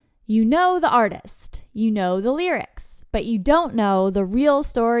You know the artist, you know the lyrics, but you don't know the real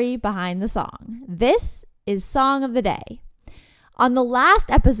story behind the song. This is Song of the Day. On the last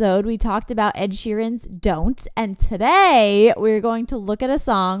episode, we talked about Ed Sheeran's Don't, and today we're going to look at a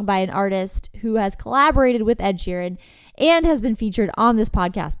song by an artist who has collaborated with Ed Sheeran and has been featured on this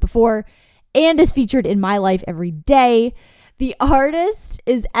podcast before and is featured in my life every day. The artist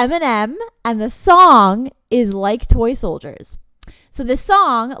is Eminem, and the song is Like Toy Soldiers. So this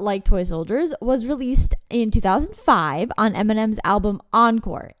song, Like Toy Soldiers, was released in 2005 on Eminem's album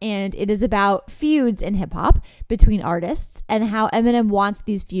Encore, and it is about feuds in hip-hop between artists and how Eminem wants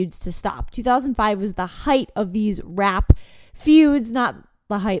these feuds to stop. 2005 was the height of these rap feuds, not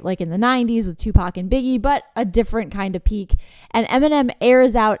the height like in the 90s with Tupac and Biggie, but a different kind of peak, and Eminem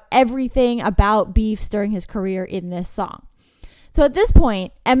airs out everything about beefs during his career in this song. So at this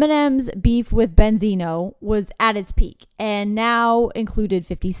point, Eminem's beef with Benzino was at its peak and now included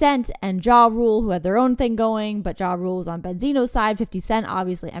 50 Cent and Ja Rule, who had their own thing going, but Ja Rule was on Benzino's side, 50 Cent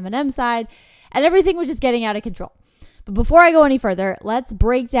obviously Eminem's side, and everything was just getting out of control. But before I go any further, let's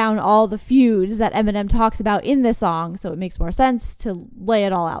break down all the feuds that Eminem talks about in this song so it makes more sense to lay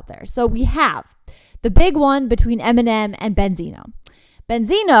it all out there. So we have the big one between Eminem and Benzino.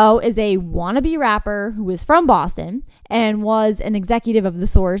 Benzino is a wannabe rapper who is from Boston and was an executive of The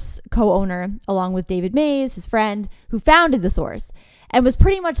Source, co-owner, along with David Mays, his friend, who founded The Source, and was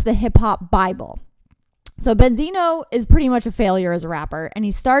pretty much the hip-hop Bible. So Benzino is pretty much a failure as a rapper, and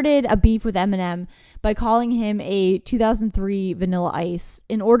he started a beef with Eminem by calling him a 2003 Vanilla Ice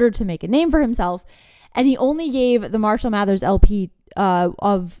in order to make a name for himself, and he only gave the Marshall Mathers LP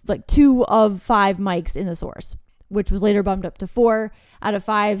of like 2 of 5 mics in The Source, which was later bumped up to 4 out of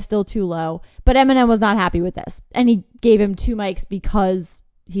 5, still too low. But Eminem was not happy with this, and he gave him 2 mics because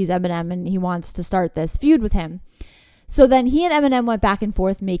he's Eminem and he wants to start this feud with him. So then he and Eminem went back and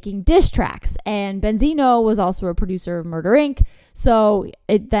forth making diss tracks, and Benzino was also a producer of Murder Inc. So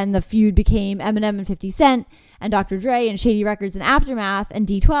then the feud became Eminem and 50 Cent and Dr. Dre and Shady Records and Aftermath and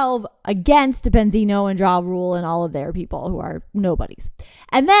D12 against Benzino and Ja Rule and all of their people who are nobodies.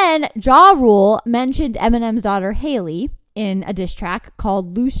 And then Ja Rule mentioned Eminem's daughter Haley in a diss track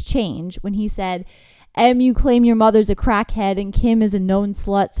called Loose Change when he said, you claim your mother's a crackhead and Kim is a known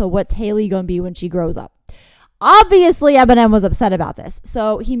slut, so what's Haley gonna be when she grows up? Obviously, Eminem was upset about this,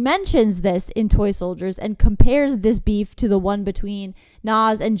 so he mentions this in Toy Soldiers and compares this beef to the one between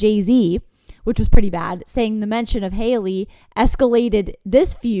Nas and Jay-Z, which was pretty bad, saying the mention of Haley escalated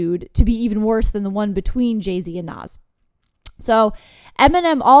this feud to be even worse than the one between Jay-Z and Nas. So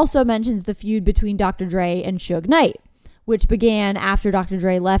Eminem also mentions the feud between Dr. Dre and Suge Knight, which began after Dr.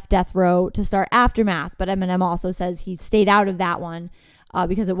 Dre left Death Row to start Aftermath, but Eminem also says he stayed out of that one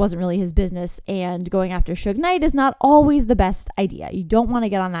because it wasn't really his business, and going after Suge Knight is not always the best idea. You don't want to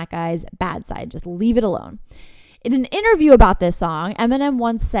get on that guy's bad side. Just leave it alone. In an interview about this song, Eminem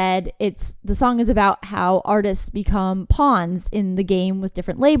once said the song is about how artists become pawns in the game with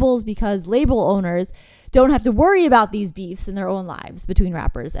different labels because label owners don't have to worry about these beefs in their own lives between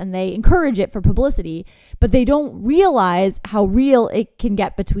rappers, and they encourage it for publicity, but they don't realize how real it can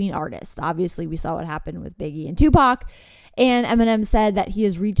get between artists. Obviously, we saw what happened with Biggie and Tupac, and Eminem said that he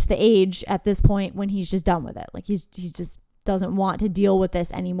has reached the age at this point when he's just done with it. Like he's just doesn't want to deal with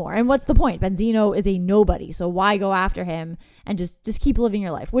this anymore. And what's the point? Benzino is a nobody, so why go after him and just keep living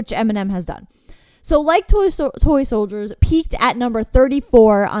your life, which Eminem has done. So Like Toy Soldiers peaked at number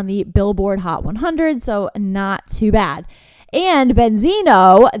 34 on the Billboard Hot 100, so not too bad. And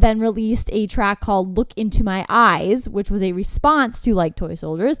Benzino then released a track called Look Into My Eyes, which was a response to Like Toy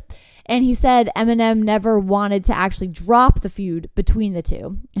Soldiers. And he said Eminem never wanted to actually drop the feud between the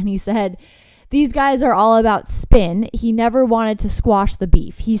two. And he said, these guys are all about spin. He never wanted to squash the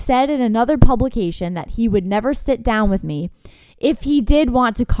beef. He said in another publication that he would never sit down with me. If he did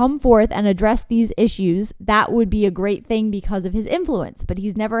want to come forth and address these issues, that would be a great thing because of his influence. But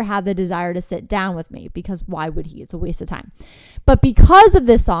he's never had the desire to sit down with me because why would he? It's a waste of time. But because of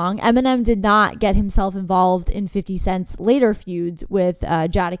this song, Eminem did not get himself involved in 50 Cent's later feuds with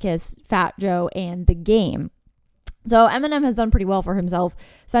Jadakiss, Fat Joe, and The Game. So Eminem has done pretty well for himself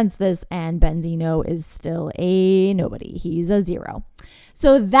since this, and Benzino is still a nobody. He's a 0.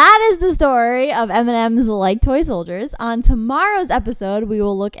 So that is the story of Eminem's Like Toy Soldiers. On tomorrow's episode, we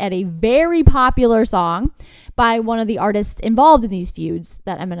will look at a very popular song by one of the artists involved in these feuds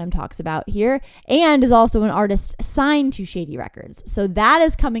that Eminem talks about here, and is also an artist signed to Shady Records. So that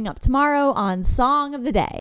is coming up tomorrow on Song of the Day.